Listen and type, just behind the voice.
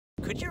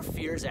Could your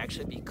fears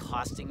actually be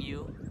costing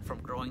you from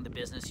growing the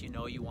business you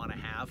know you want to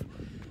have?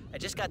 I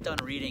just got done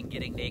reading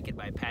Getting Naked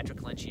by Patrick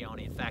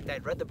Lencioni. In fact,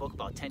 I'd read the book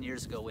about 10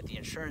 years ago with the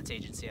insurance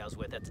agency I was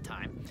with at the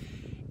time.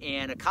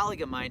 And a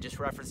colleague of mine just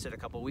referenced it a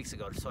couple weeks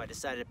ago, so I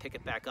decided to pick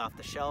it back off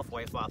the shelf,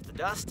 wipe off the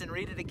dust, and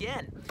read it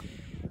again.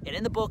 And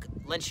in the book,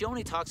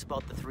 Lencioni talks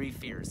about the three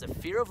fears: the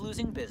fear of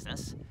losing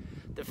business,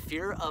 the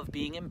fear of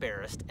being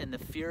embarrassed, and the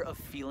fear of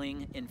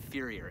feeling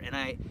inferior.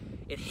 And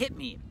it hit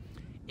me.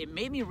 It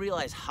made me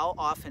realize how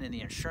often in the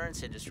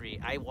insurance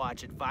industry I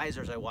watch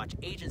advisors, I watch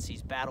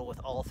agencies battle with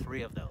all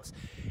three of those.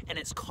 And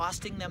it's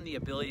costing them the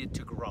ability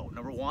to grow.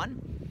 Number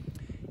one,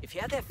 if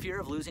you have that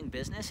fear of losing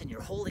business and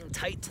you're holding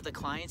tight to the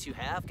clients you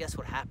have, guess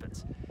what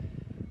happens?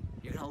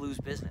 You're gonna lose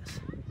business.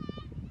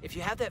 If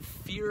you have that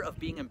fear of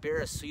being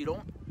embarrassed, so you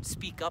don't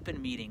speak up in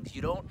meetings,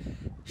 you don't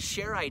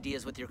share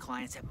ideas with your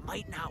clients that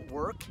might not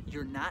work,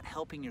 you're not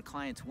helping your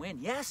clients win.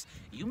 Yes,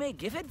 you may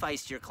give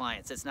advice to your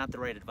clients that's not the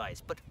right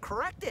advice, but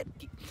correct it.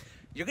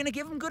 You're gonna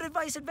give them good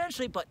advice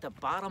eventually, but the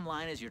bottom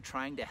line is you're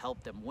trying to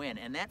help them win.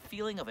 And that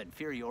feeling of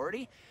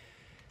inferiority,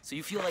 so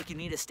you feel like you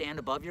need to stand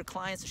above your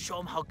clients to show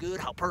them how good,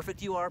 how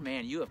perfect you are,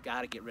 man, you have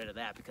got to get rid of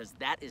that, because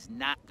that is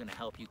not going to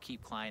help you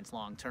keep clients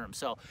long term.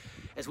 So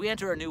as we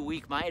enter a new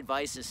week, my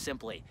advice is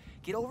simply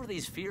get over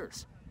these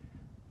fears.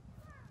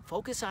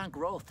 Focus on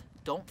growth.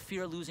 Don't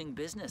fear losing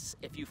business.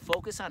 If you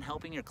focus on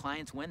helping your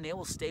clients win, they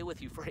will stay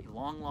with you for a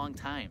long, long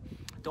time.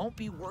 Don't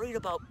be worried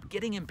about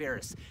getting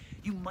embarrassed.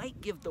 You might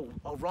give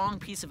a wrong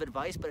piece of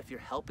advice, but if you're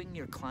helping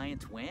your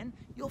clients win,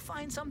 you'll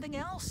find something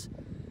else.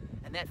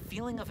 And that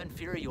feeling of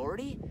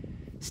inferiority,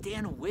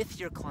 stand with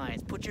your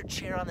clients. Put your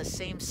chair on the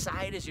same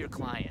side as your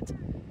client.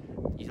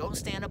 You don't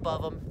stand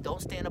above them,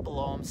 don't stand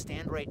below them,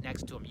 stand right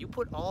next to them. You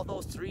put all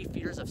those three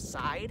fears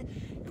aside,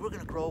 you are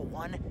gonna grow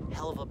one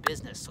hell of a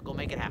business, so go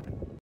make it happen.